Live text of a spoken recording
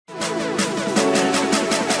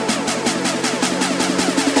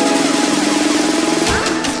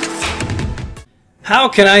How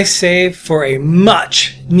can I save for a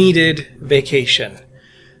much needed vacation?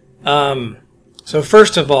 So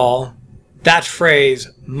first of all, that phrase,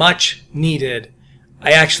 much needed,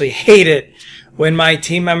 I actually hate it when my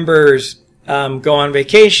team members go on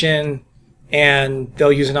vacation and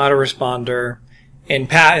they'll use an autoresponder. In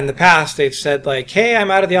the past, they've said like, hey, I'm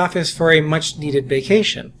out of the office for a much needed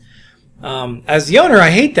vacation. As the owner,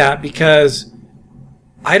 I hate that because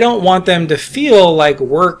I don't want them to feel like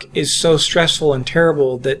work is so stressful and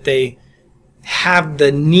terrible that they have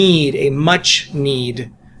the need, a much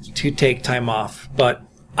need, to take time off. But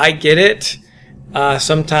I get it.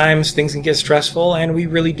 Sometimes things can get stressful and we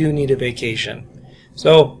really do need a vacation.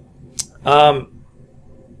 So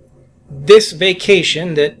this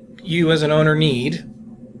vacation that you as an owner need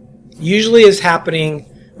usually is happening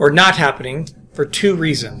or not happening for two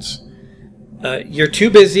reasons. You're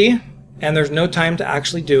too busy and there's no time to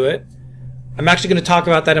actually do it. I'm actually going to talk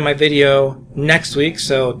about that in my video next week,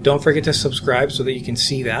 so don't forget to subscribe so that you can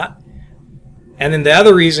see that. And then the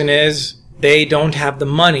other reason is they don't have the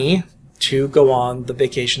money to go on the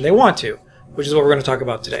vacation they want to, which is what we're going to talk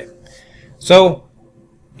about today. So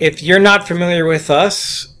if you're not familiar with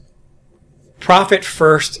us, Profit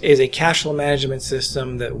First is a cash flow management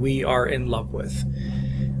system that we are in love with.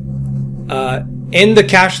 In the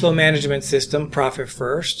cash flow management system, Profit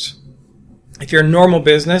First, if you're a normal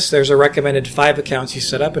business, there's a recommended 5 accounts you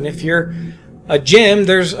set up. And if you're a gym,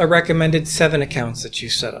 there's a recommended 7 accounts that you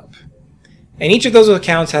set up. And each of those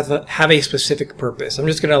accounts have a specific purpose. I'm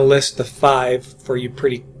just going to list the 5 for you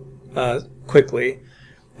pretty quickly.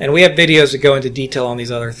 And we have videos that go into detail on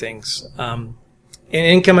these other things. An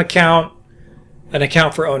income account, an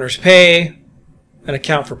account for owner's pay, an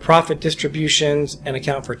account for profit distributions, an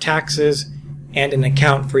account for taxes, and an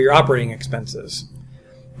account for your operating expenses.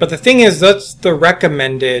 But the thing is, that's the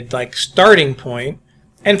recommended starting point.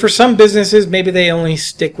 And for some businesses, maybe they only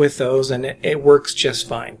stick with those and it works just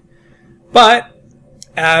fine. But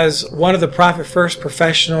as one of the Profit First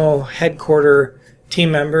professional headquarter team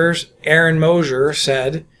members, Aaron Mosier,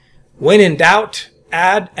 said, when in doubt,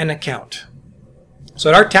 add an account. So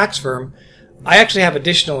at our tax firm, I actually have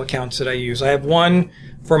additional accounts that I use. I have one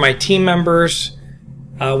for my team members.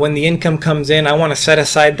 When the income comes in, I want to set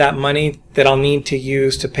aside that money that I'll need to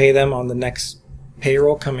use to pay them on the next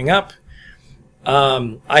payroll coming up.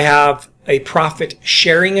 I have a profit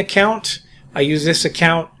sharing account. I use this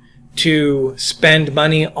account to spend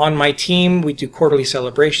money on my team. We do quarterly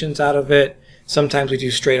celebrations out of it. Sometimes we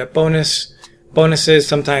do straight up bonuses.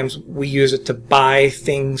 Sometimes we use it to buy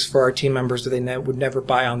things for our team members that they would never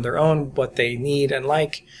buy on their own, what they need and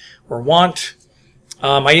like or want.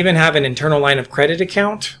 I even have an internal line of credit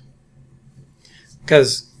account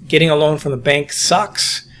because getting a loan from the bank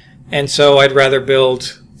sucks. And so I'd rather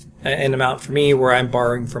build an amount for me where I'm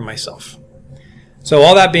borrowing from myself. So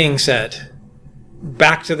all that being said,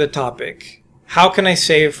 back to the topic. How can I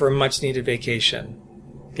save for a much needed vacation?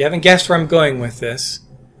 If you haven't guessed where I'm going with this,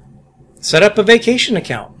 set up a vacation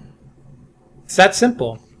account. It's that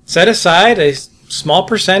simple. Set aside a small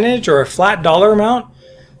percentage or a flat dollar amount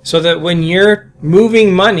so that when you're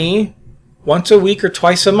moving money once a week or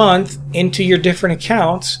twice a month into your different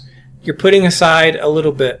accounts, you're putting aside a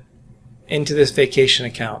little bit into this vacation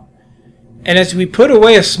account. And as we put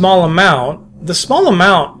away a small amount, the small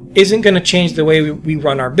amount isn't going to change the way we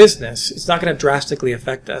run our business. It's not going to drastically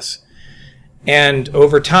affect us. And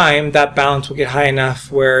over time, that balance will get high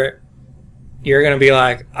enough where you're going to be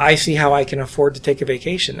like, I see how I can afford to take a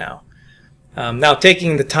vacation now. Now,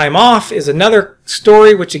 taking the time off is another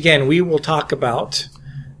story, which again, we will talk about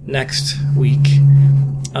next week.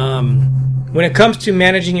 When it comes to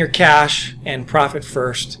managing your cash and Profit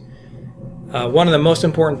First, one of the most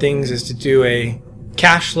important things is to do a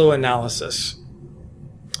cash flow analysis.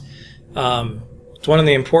 It's one of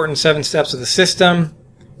the important 7 steps of the system.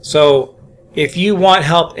 So if you want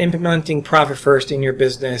help implementing Profit First in your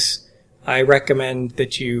business, I recommend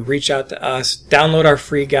that you reach out to us, download our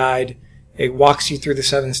free guide. It walks you through the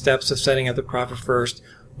 7 steps of setting up the Profit First.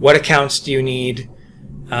 What accounts do you need?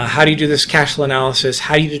 How do you do this cash flow analysis?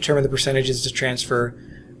 How do you determine the percentages to transfer?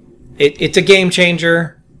 It's a game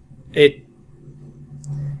changer.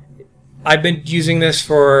 I've been using this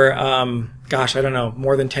for,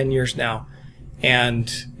 more than 10 years now. And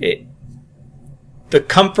the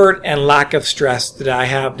comfort and lack of stress that I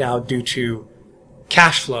have now due to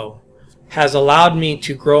cash flow has allowed me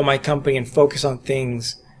to grow my company and focus on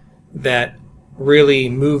things that really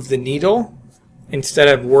move the needle instead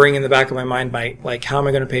of worrying in the back of my mind by how am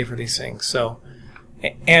I going to pay for these things. So,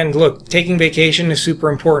 and look, taking vacation is super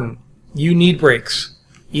important. You need breaks.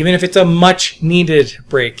 Even if it's a much needed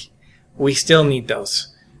break, we still need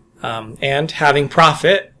those. And having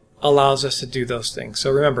profit allows us to do those things.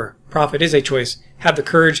 So remember, profit is a choice. Have the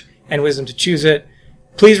courage and wisdom to choose it.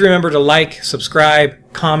 Please remember to like,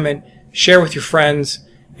 subscribe, comment, share with your friends.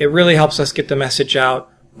 It really helps us get the message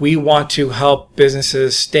out. We want to help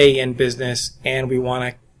businesses stay in business, and we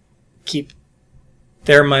want to keep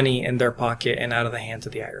their money in their pocket and out of the hands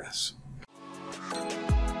of the IRS.